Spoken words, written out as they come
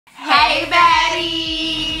Hey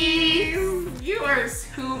baddies! You are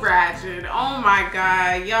too ratchet. Oh my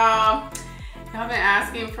god, y'all. Y'all been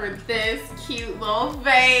asking for this cute little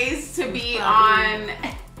face to be on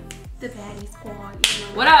the baddie squad. You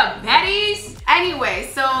know what up, baddies? Anyway,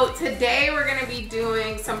 so today we're gonna be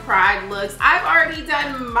doing some pride looks. I've already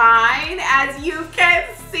done mine, as you can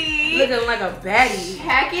see. Looking like a baddie.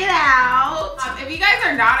 Check it out. If you guys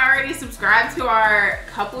are not already subscribed to our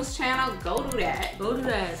couples channel, go do that. Go do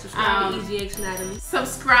that. Subscribe to Ezee Natalie.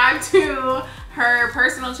 Subscribe to her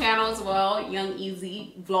personal channel as well, Young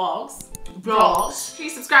Ezee Vlogs.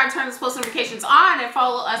 Please subscribe, turn those post notifications on, and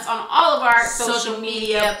follow us on all of our social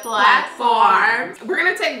media platforms. We're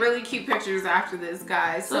gonna take really cute pictures after this,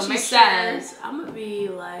 guys. So make sure. I'm gonna be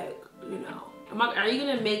like, you know, are you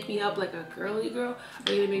gonna make me up like a girly girl? Or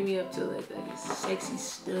are you gonna make me up to like a sexy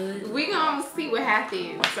stud? We gonna see what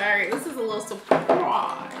happens. Sorry, this is a little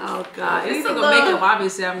surprise. Oh God, anything on makeup,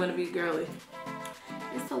 obviously I'm gonna be girly.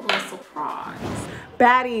 It's a little surprise.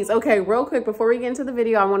 Baddies, okay, real quick before we get into the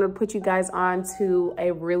video, I want to put you guys on to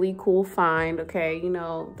a really cool find, okay? You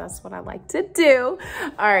know, that's what I like to do.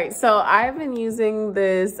 All right, so I've been using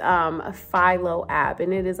this Philo app,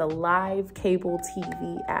 and it is a live cable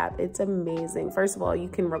TV app. It's amazing. First of all, you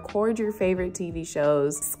can record your favorite TV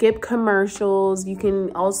shows, skip commercials. You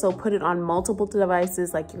can also put it on multiple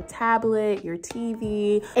devices like your tablet, your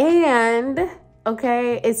TV, and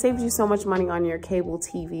okay, it saves you so much money on your cable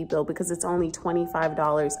TV bill because it's only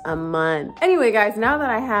 $25 a month. Anyway, guys, now that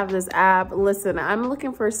I have this app, listen, I'm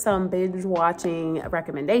looking for some binge watching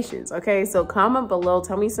recommendations, okay? So comment below,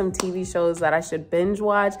 tell me some TV shows that I should binge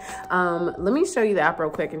watch. Let me show you the app real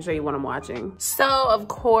quick and show you what I'm watching. So, of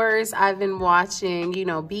course, I've been watching, you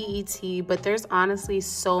know, BET, but there's honestly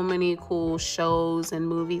so many cool shows and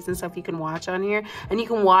movies and stuff you can watch on here. And you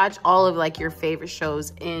can watch all of like your favorite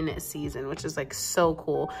shows in a season, which is like so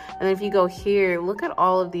cool. And if you go here, look at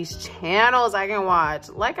all of these channels I can watch.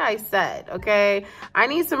 Like I said, okay, I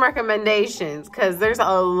need some recommendations because there's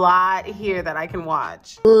a lot here that I can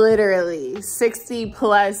watch. Literally 60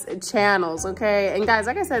 plus channels, okay? And guys,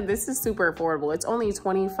 like I said, this is super affordable. It's only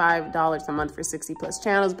 $25 a month for 60 plus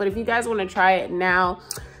channels. But if you guys want to try it now,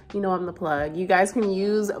 you know I'm the plug. You guys can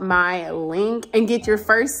use my link and get your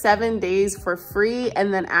first 7 days for free.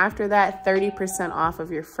 And then after that, 30% off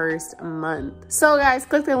of your first month. So guys,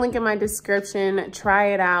 click the link in my description, try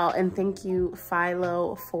it out. And thank you,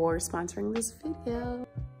 Philo, for sponsoring this video.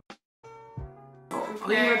 Oh,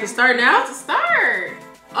 you have to start now? You have to start.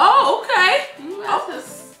 Oh, okay. You have to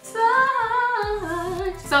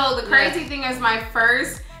start. So the crazy thing is my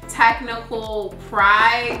first technical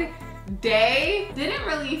pride day didn't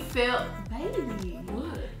really feel, baby.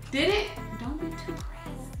 What? Don't be too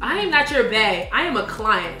crazy. I am not your bae. I am a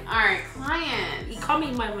client. All right, client. You call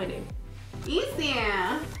me my name. Easy.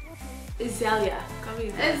 Azalea. Call me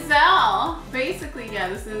Ezee. Basically, yeah,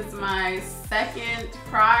 this is my second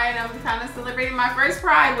pride. I'm kind of celebrating. My first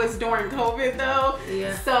pride was during COVID though.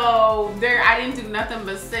 Yeah. So I didn't do nothing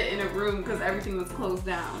but sit in a room because everything was closed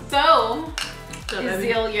down. So,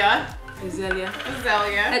 Azalea. Azalea.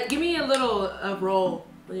 Azalea. Give me a little roll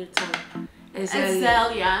with your tongue.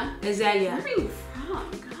 Azalea. Azalea. Where are you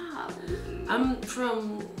from? God. I'm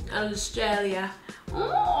from Australia.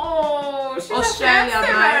 Oh, she's Australia,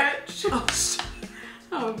 right?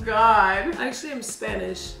 Oh God. Actually, I'm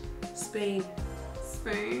Spanish. Spain.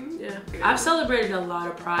 Spain? Yeah. I've celebrated a lot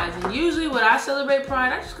of prides, and usually when I celebrate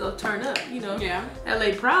pride, I just go turn up, you know? Yeah.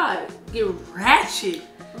 LA Pride. Get ratchet.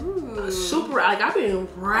 Ooh. Super, like I've been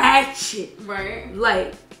ratchet. Right.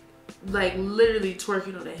 Like literally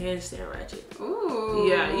twerking on a handstand ratchet. Ooh.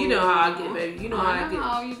 Yeah, you know how I get, baby. You know how I get.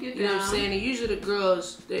 How you get You know what I'm saying? And usually the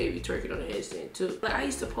girls, they be twerking on a handstand too. Like I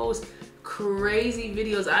used to post crazy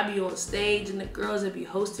videos. I'd be on stage and the girls that be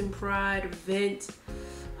hosting pride events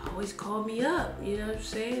always call me up. You know what I'm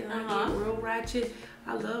saying? I get real ratchet.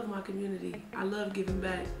 I love my community. I love giving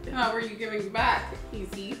back. How were you giving back?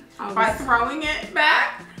 Easy. By throwing it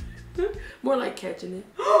back? More like catching it.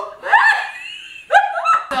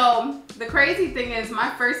 So the crazy thing is my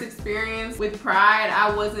first experience with pride, I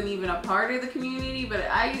wasn't even a part of the community, but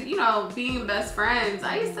you know, being best friends,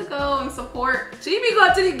 I used to go and support. So you be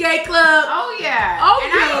going to the gay club? Oh yeah. Oh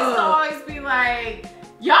and yeah. I used to always be like,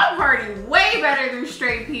 y'all party way better than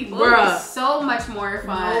straight people. Bruh. It was so much more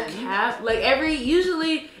fun. No cap. Like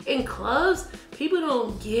usually in clubs, people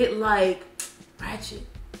don't get like ratchet.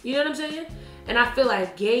 You know what I'm saying? And I feel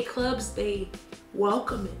like gay clubs, they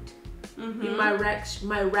welcome it. My rat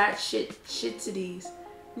shit cities,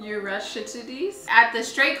 You rush to these? At the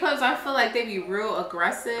straight clubs, I feel like they be real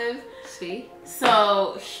aggressive. See?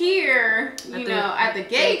 So here, you know, at the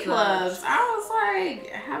gay clubs, I was like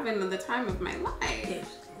having the time of my life. It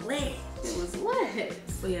was lit. It was lit.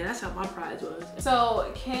 But yeah, that's how my prize was.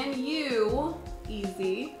 So can you,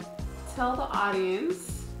 Ezee, tell the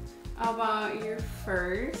audience about your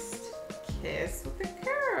first kiss with a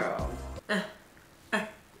girl?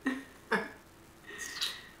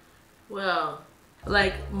 Well,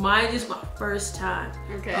 like mine is my first time.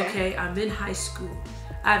 Okay, I'm in high school.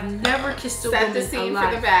 I've never kissed a woman Set the scene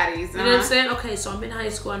alive. for the baddies. You know what I'm saying? Okay, so I'm in high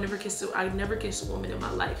school. I never kissed a woman in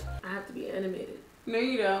my life. I have to be animated. No,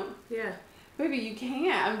 you don't. Yeah. Baby, you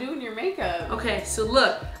can't. I'm doing your makeup. Okay, so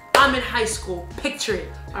look, I'm in high school. Picture it.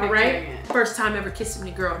 All right. First time ever kissing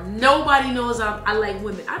a girl. Nobody knows I like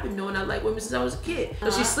women. I've been knowing I like women since I was a kid.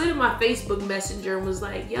 So she slid in my Facebook Messenger and was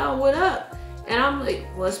like, "Yo, what up?" And I'm like,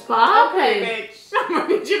 "What's poppin'?" Okay, bitch. I'm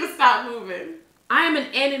gonna need you to stop moving. I am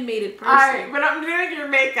an animated person. Alright, but I'm doing your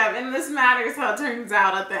makeup and this matters how it turns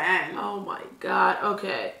out at the end. Oh my god,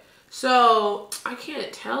 okay. So, I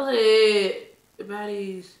can't tell it.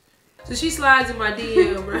 Baddies. So she slides in my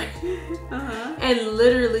DM, right? And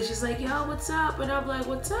literally she's like, "Yo, what's up?" And I'm like,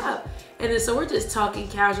 "What's up?" And then so we're just talking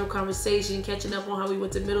casual conversation, catching up on how we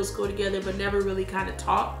went to middle school together, but never really kind of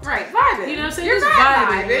talked. Right, vibing. You know what I'm saying? You're just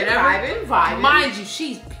vibing. Mind you,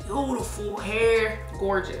 she's beautiful hair.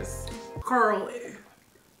 Gorgeous. Curly.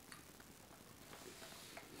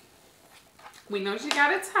 We know she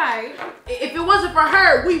got a type. If it wasn't for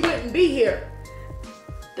her, we wouldn't be here.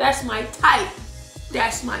 That's my type.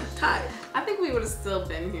 That's my type. I think we would have still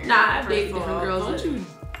been here. Nah, I've dated different girls. Don't you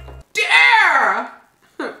dare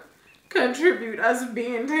contribute us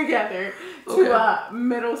being together to a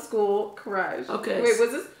middle school crush. Okay. Wait,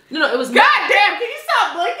 was this? No, it was. God damn, can you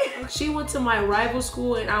stop looking? She went to my rival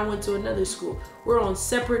school and I went to another school. We're on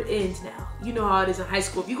separate ends now. You know how it is in high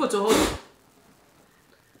school. If you go to a whole...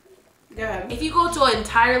 Go ahead. If you go to an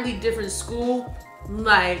entirely different school,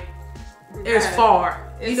 like, it's far.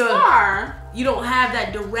 It's far. You don't have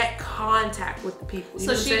that direct contact with the people. You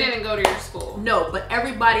so she didn't go to your school? No, but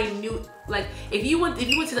everybody knew. Like, if you went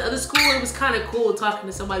to the other school, it was kind of cool talking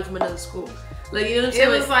to somebody from another school. Like, you know what I'm saying?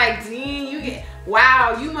 It was like, Dean, you get,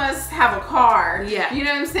 wow, you must have a car. Yeah. You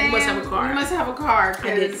know what I'm saying? You must have a car. You must have a car.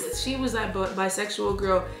 I did. She was that bisexual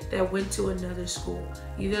girl that went to another school.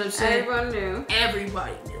 You know what I'm saying? Everyone knew.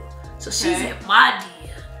 Everybody knew. So she's in my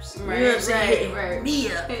DMs. Right, you know what I'm saying? Right.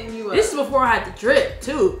 Me up. This is before I had the drip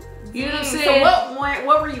too. You know what I'm saying? So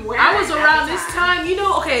what were you wearing? I was around this time, you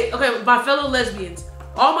know, okay, my fellow lesbians,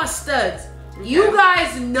 all my studs, you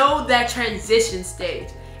guys know that transition stage.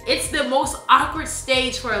 It's the most awkward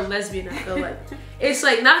stage for a lesbian, I feel like. It's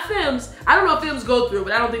like, not femmes, I don't know if femmes go through it,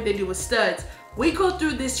 but I don't think they do with studs. We go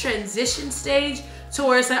through this transition stage to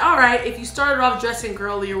where it's like, all right, if you started off dressing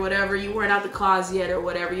girly or whatever, you weren't out the closet yet or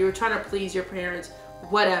whatever, you were trying to please your parents,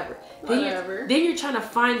 whatever. Then you're trying to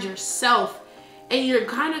find yourself. And you're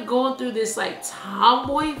kind of going through this like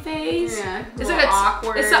tomboy phase. Yeah, it's like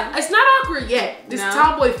awkward. It's not awkward yet. This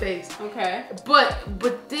tomboy phase. Okay. But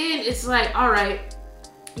then it's like, all right,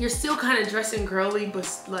 you're still kind of dressing girly, but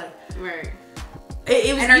like, right.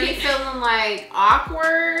 It was. And are you feeling like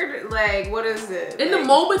awkward? Like, what is it? In the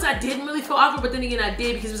moments, I didn't really feel awkward, but then again, I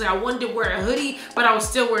did because it was like I wanted to wear a hoodie, but I was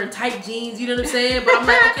still wearing tight jeans. You know what I'm saying? But I'm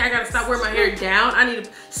like, okay, I gotta stop wearing my hair down. I need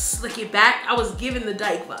to slick it back. I was giving the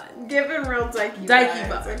dyke vibe. Giving real dykey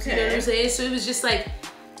vibes. Okay. You know what I'm saying? So it was just like,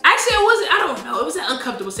 actually, it wasn't. I don't know. It was an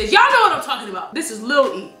uncomfortable stage. Y'all know what I'm talking about. This is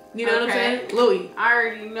Lil E. You know what I'm saying? Lil E. I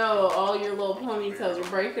already know all your little ponytails were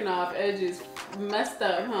breaking off, edges messed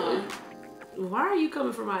up, huh? Why are you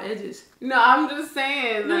coming for my edges? No, I'm just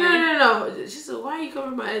saying. Like, No. She said, why are you coming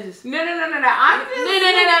for my edges? No. I'm just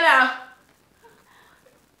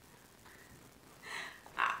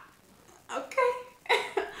No. Okay.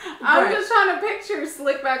 I'm just trying to picture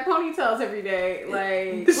slick back ponytails every day.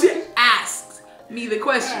 Like, she asks me the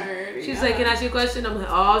question. She's like, can I ask you a question? I'm like,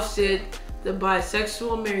 oh shit. The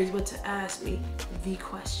bisexual Mary's about to ask me the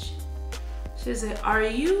question. She's like, are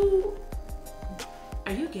you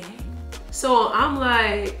gay? So I'm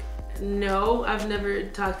like, no, I've never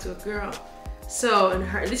talked to a girl. So,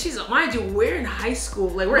 and she's, mind you, we're in high school.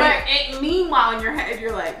 Like, meanwhile, in your head,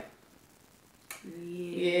 you're like,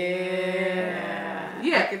 yeah.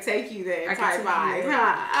 I could take you there. Type vibe.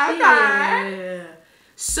 Okay. Yeah.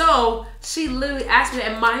 So, she literally asked me,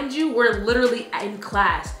 and mind you, we're literally in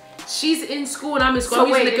class. She's in school and I'm in school. So I'm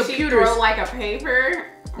using wait, the computers. She throw like a paper?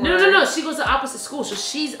 No. She goes to opposite school. So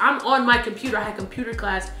I'm on my computer. I had computer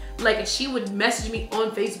class. Like, and she would message me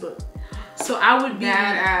on Facebook. So I would be,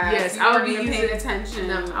 badass. yes, You I would weren't be even using, paying attention.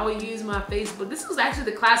 no, I would use my Facebook. This was actually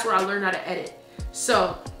the class where I learned how to edit.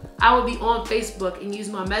 So I would be on Facebook and use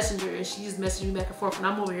my messenger, and she just messaged me back and forth, and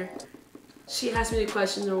I'm over here. She asked me the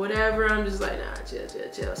questions or whatever. I'm just like, nah, chill.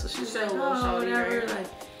 So she's like, oh, whatever. Right? Like,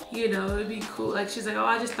 you know, it'd be cool. Like, she's like, oh,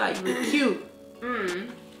 I just thought you were cute.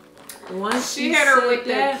 Once she hit her with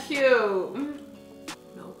that cute.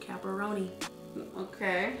 No caparoni.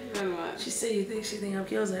 Okay, then what? She said, you think she think I'm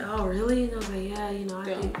cute? I was like, oh, really? And I was like, yeah, you know, I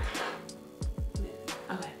think.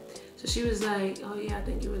 Okay. So she was like, oh, yeah, I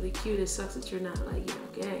think you're really cute. It sucks that you're not, like, you know,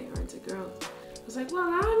 gay or into girls. I was like, well,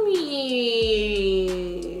 I mean,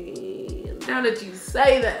 now that you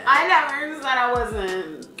say that. I never said I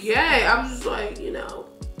wasn't gay. I'm just like, you know.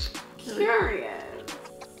 Curious.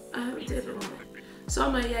 I haven't did it on it. So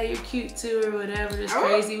I'm like, yeah, you're cute too or whatever. It's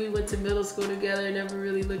crazy. We went to middle school together and never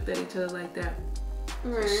really looked at each other like that.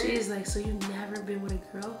 Right. She's like, so you've never been with a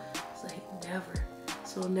girl? I was like, never.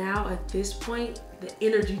 So now at this point, the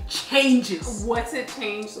energy changes. What's it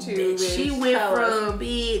changed to? Bitch, she went from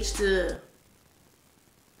bitch to,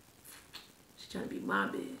 she's trying to be my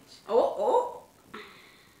bitch. Oh.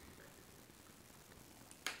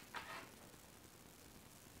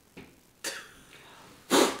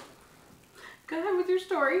 Go ahead with your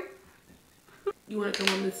story. You want to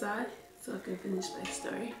come on this side so I can finish my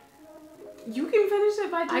story? You can finish it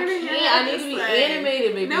by turning your head. I need to be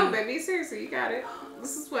animated, baby. No, baby, seriously, you got it.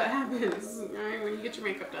 This is what happens, alright, when you get your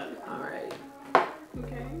makeup done. Alright.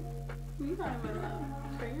 Okay. You got it, my love.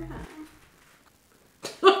 Turn your head.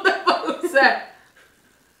 What the fuck was that?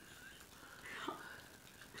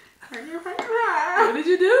 Turn your head. What did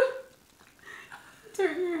you do?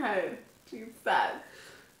 Turn your head. She said.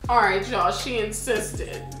 Alright, y'all, she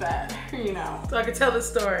insisted that, you know. So I could tell the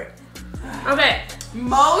story. Okay.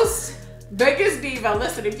 Most biggest diva.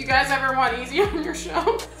 Listen, if you guys ever want Ezee on your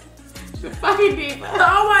show, the fucking diva.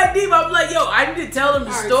 Oh my diva. I'm like, yo, I need to tell them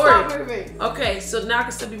the story. Stop moving. Okay, so now I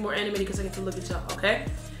can still be more animated because I get to look at y'all, okay?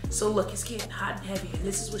 So look, it's getting hot and heavy, and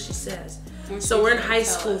this is what she says. So we're in high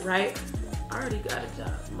school, right? I already got a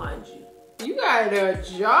job, mind you. You got a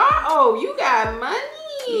job? Oh, you got money.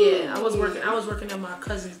 Yeah, I was working at my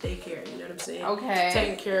cousin's daycare, you know what I'm saying? Okay.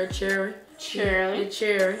 Taking care of Cherry. Cherry.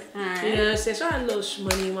 Right. You know what I'm saying? So I had a little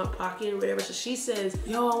money in my pocket or whatever. So she says,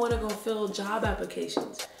 yo, I want to go fill job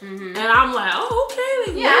applications. And I'm like, oh,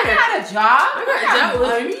 okay. Like, yeah, I got a job. I got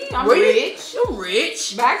money. I'm rich. I'm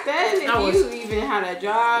rich. Back then, if you even had a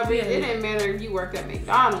job, it didn't matter if you worked at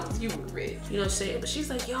McDonald's, you were rich. You know what I'm saying? But she's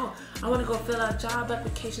like, yo, I want to go fill out job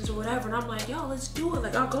applications or whatever. And I'm like, yo, let's do it.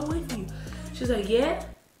 Like, I'll go with you. She's like, yeah.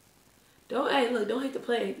 Don't hate the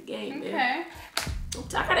play, hate the game, man.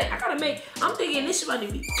 Okay. I gotta make, I'm thinking this is about to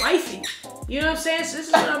be wifey. You know what I'm saying? So this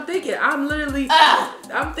is what I'm thinking. I'm literally,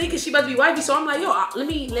 I'm thinking she about to be wifey. So I'm like, yo, let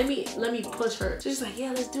me push her. She's like,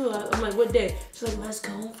 yeah, let's do it. I'm like, what day? She's like, let's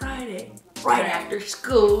go on Friday. Right after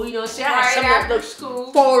school, you know what I'm saying? I had something to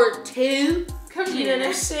look forward to. You know what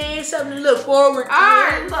I'm saying? Something to look forward to.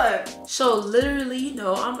 Alright, look. So literally, you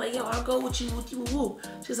know, I'm like, yo, I'll go with you, woo woo.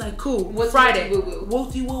 She's like, cool. What's Friday. Woo woo?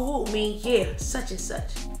 Woo woo mean, yeah, such and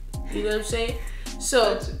such. You know what I'm saying?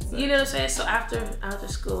 So, you know what I'm saying? So after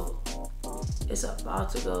school, it's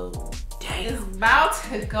about to go, damn. It's about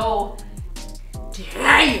to go,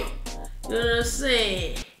 damn. You know what I'm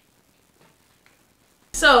saying?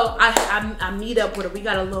 So I meet up with her. We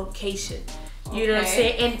got a location. You know what I'm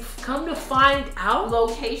saying? And come to find out,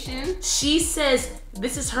 location. She says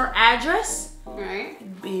this is her address. Right.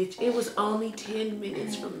 Bitch, it was only 10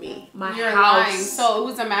 minutes from me. You're lying. So it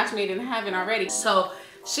was a match made in heaven already. So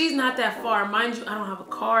she's not that far. Mind you, I don't have a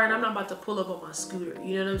car and I'm not about to pull up on my scooter.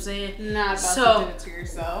 You know what I'm saying? Not about to do it to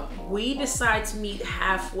yourself. We decide to meet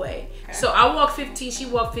halfway. Okay. So I walk 15, she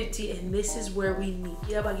walked 15, and this is where we meet.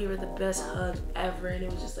 Yeah, I give her the best hug ever, and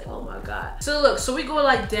it was just like, oh my God. So look, so we go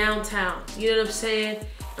like downtown. You know what I'm saying?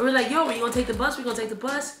 And we're like, yo, are you gonna take the bus? We gonna take the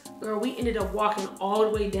bus? Girl, we ended up walking all the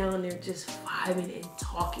way down there just vibing and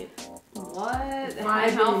talking. What?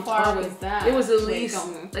 How far was that? It was at least,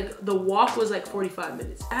 like, the walk was like 45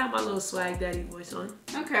 minutes. I had my little swag daddy voice on.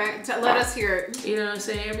 Okay, let us hear it. You know what I'm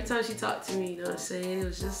saying? Every time she talked to me, you know what I'm saying? It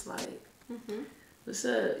was just like, what's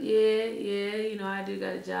up? Yeah, you know, I do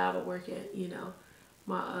got a job. I work at, you know,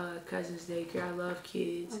 my cousin's daycare. I love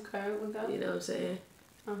kids. Okay, with that. You know what I'm saying?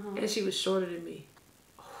 And she was shorter than me.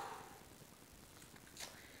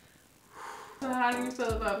 So how do you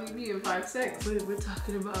feel about me being 5'6"? We're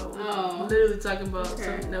talking about, we're literally talking about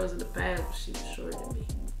something that was in the past, but she was shorter than me.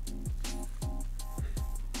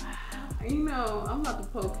 You know, I'm about to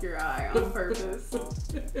poke your eye on purpose.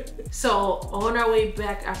 So on our way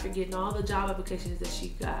back, after getting all the job applications that she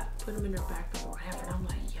got, put them in her backpack or whatever, and I'm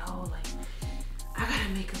like, yo, like,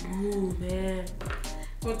 gotta make a move, man.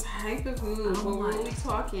 What type of move? What were we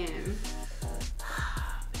talking?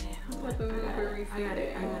 Man, I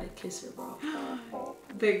gotta kiss her, bro.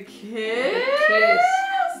 The kiss?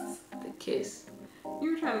 The kiss.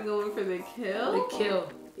 You were trying to go in for the kill? The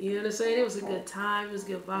kill. You know what I'm saying? It was a good time. It was a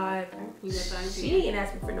good vibe. She ain't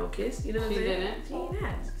asked me for no kiss. You know what I'm saying? Didn't? She ain't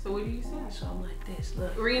asked. So what do you say? So I'm like this.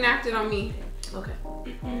 Look. Reenact it on me. Okay.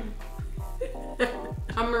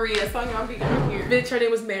 I'm Maria. So y'all be down here. Bitch, her name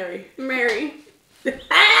was Mary. Mary. She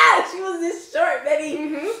was this short,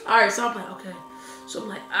 Betty. All right, so I'm like, okay. So I'm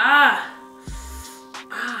like,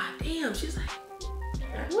 damn. She's like,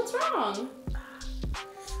 what's wrong?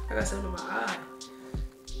 I got something in my eye.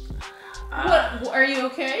 What? Are you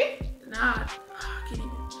okay? Nah.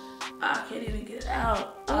 I can't even get it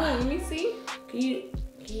out. Oh, let me see. Can you?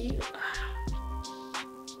 It's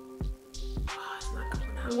not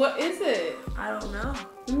coming out. What is it? I don't know.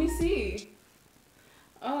 Let me see.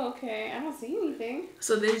 Oh, okay. I don't see anything.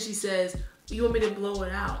 So then she says, you want me to blow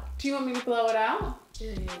it out? Do you want me to blow it out?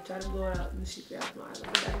 Yeah, try to blow it out. And she grabs my eye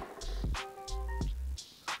like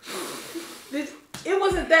that. It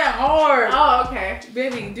wasn't that hard. Oh, okay.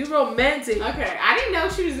 Baby, do romantic. Okay. I didn't know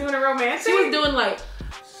she was doing a romantic. She was doing like,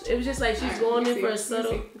 it was just like she's going in for a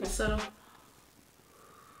subtle.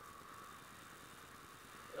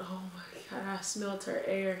 Oh my God, I smelled her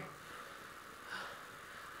air.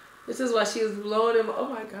 This is why she was blowing him. Oh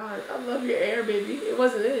my God, I love your air, baby. It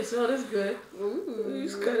wasn't it. It smelled this good. Ooh. You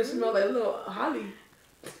just kind of smell like a little holly.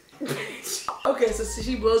 Okay, so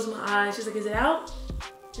she blows my eye. She's like, is it out?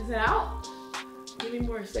 Is it out? Give me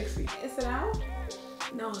more sexy. Is it out?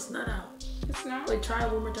 No, it's not out. It's not? Wait, try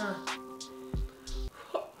it one more time.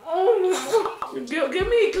 Oh. Give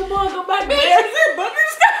me, come on, go back there.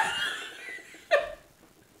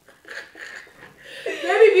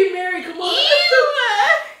 Baby, be married, come on. Ew.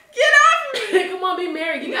 Get off me. Come on, be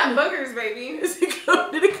married. You got boogers, baby.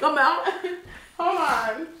 Did it come out? Hold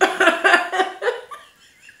on.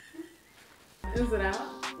 Is it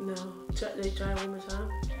out? No. Try it one more time.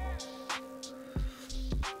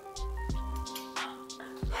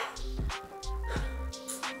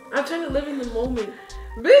 I'm trying to live in the moment.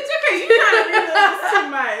 Bitch, okay, you trying to relive this too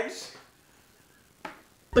much.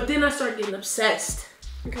 But then I started getting obsessed.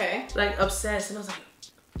 Okay. Like, obsessed. And I was like...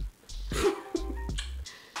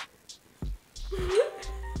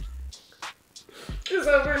 Just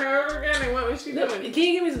over and over again. And what was she doing? Can you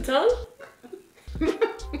give me some tongue?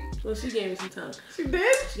 Well, she gave me some tongue. She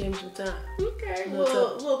did? She gave me some tongue. Okay.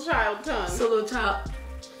 Little child tongue. So little child.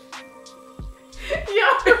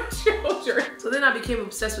 Y'all are children. So then I became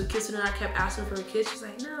obsessed with kissing her. I kept asking for a kiss. She's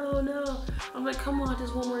like, no, no. I'm like, come on,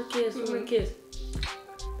 just one more kiss, one more kiss.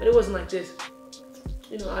 But it wasn't like this.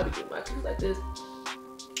 You know, I be doing my kiss like this.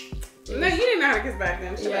 No, you didn't know how to kiss back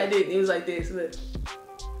then. Yeah, I did. It was like this. Look.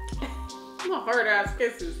 Hard ass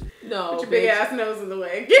kisses. No, put your big ass nose in the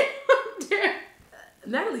way. Get up there.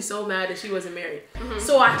 Natalie's so mad that she wasn't married.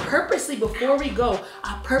 So I purposely, before we go,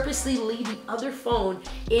 I purposely leave the other phone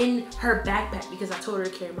in her backpack because I told her to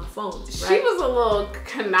carry my phone. Right? She was a little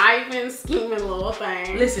conniving, scheming little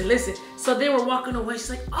thing. Listen. So then we're walking away. She's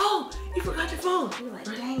like, oh, you forgot your phone. You're like,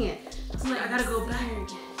 dang it. I'm like, I gotta go back.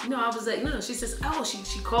 No, I was like, no. She says, oh,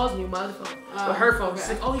 she calls me on my other phone. Or her phone. Okay. She's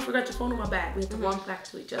like, oh, you forgot your phone on my bag. We have to walk back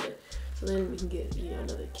to each other. So then we can get, you know,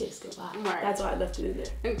 another kiss goodbye. Right. That's why I left it in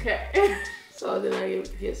there. Okay. So then I gave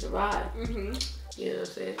it a kiss goodbye. You know what I'm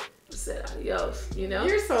saying? I said adios, you know?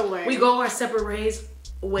 You're so lame. We go our separate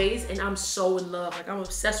ways and I'm so in love. Like, I'm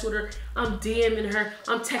obsessed with her. I'm DMing her.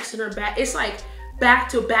 I'm texting her back. It's like back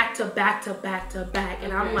to back to back to back to back.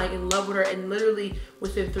 And I'm like in love with her. And literally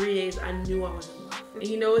within 3 days, I knew I was in love. And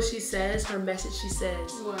you know what she says? Her message, she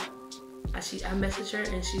says. What? I message her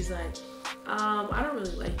and she's like, I don't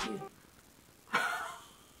really like you.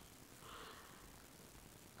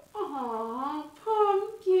 Aw,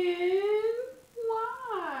 pumpkin.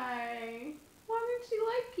 Why? Why didn't she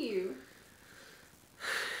like you?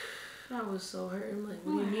 I was so hurt. I'm like,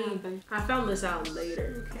 what do you mean? I found this out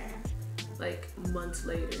later. Okay. Like months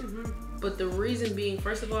later. But the reason being,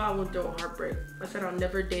 first of all, I went through a heartbreak. I said I'll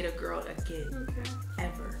never date a girl again. Okay.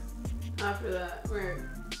 Ever. After that, right.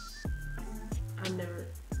 I'll never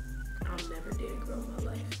date a girl in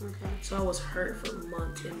my life. Okay. So I was hurt for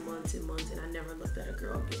months and months and months, and I never looked at a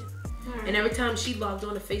girl again. Right. And every time she logged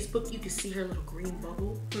on to Facebook, you could see her little green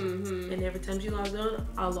bubble. And every time she logged on,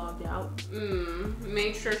 I logged out.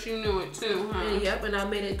 Made sure she knew it too, huh? And yep, and I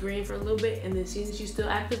made it green for a little bit, and then seeing that she's still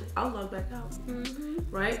active, I'll log back out.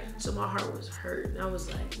 Right? So my heart was hurt, and I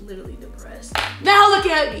was like literally depressed. Now look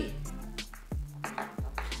at me.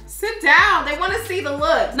 Sit down. They want to see the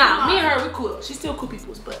look. Nah, me and her, we're cool. She's still cool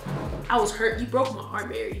people's, but I was hurt. You broke my heart,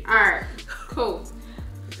 Mary. All right, cool.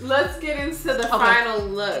 Let's get into the final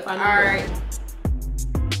look. All right.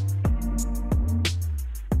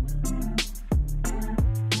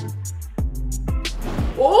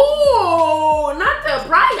 Oh, not the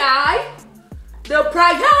bright eye. The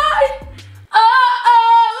bright eye.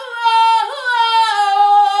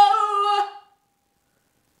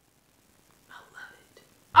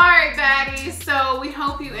 Alright, baddies, so we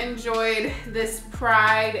hope you enjoyed this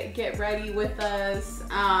Pride Get Ready with us.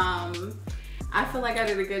 I feel like I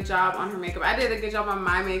did a good job on her makeup. I did a good job on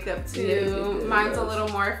my makeup too. Mine's a little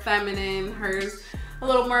more feminine, hers a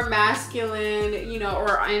little more masculine, you know,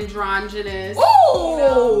 or androgynous. Ooh! You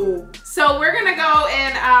know? So we're gonna go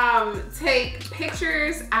and take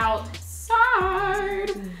pictures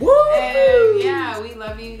outside. Woo! And yeah, we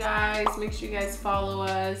love you guys. Make sure you guys follow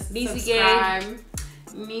us. Subscribe.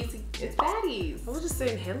 It's Baddies. I was just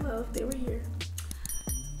saying hello if they were here.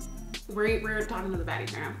 We're talking to the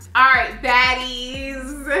Baddies now. All right,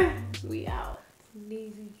 Baddies. We out.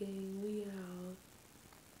 Neezy gang, we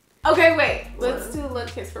out. Okay, wait. Let's do a little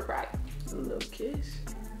kiss for Pride. A little kiss.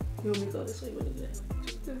 You want me to go this way? You want to do that?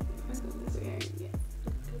 Let's go this way. Yeah.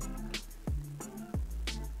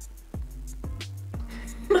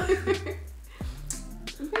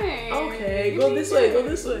 Okay, go this way. Go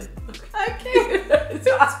this way. I can't. It's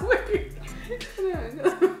weird.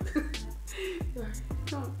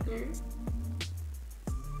 Come here.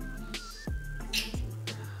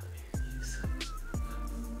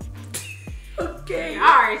 Okay. All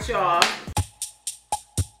right, y'all.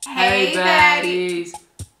 Hey, baddies.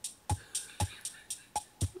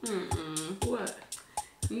 What?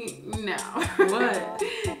 No. What?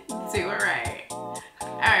 Do it right. All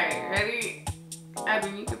right, ready? I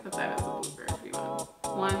mean, you can put that as a blooper if you want.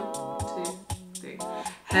 1, 2, 3.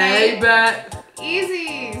 Hey,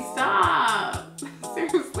 Ezee, stop.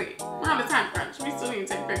 Seriously, we're on a time crunch. We still need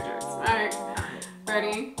to take pictures. All right,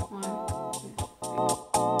 ready?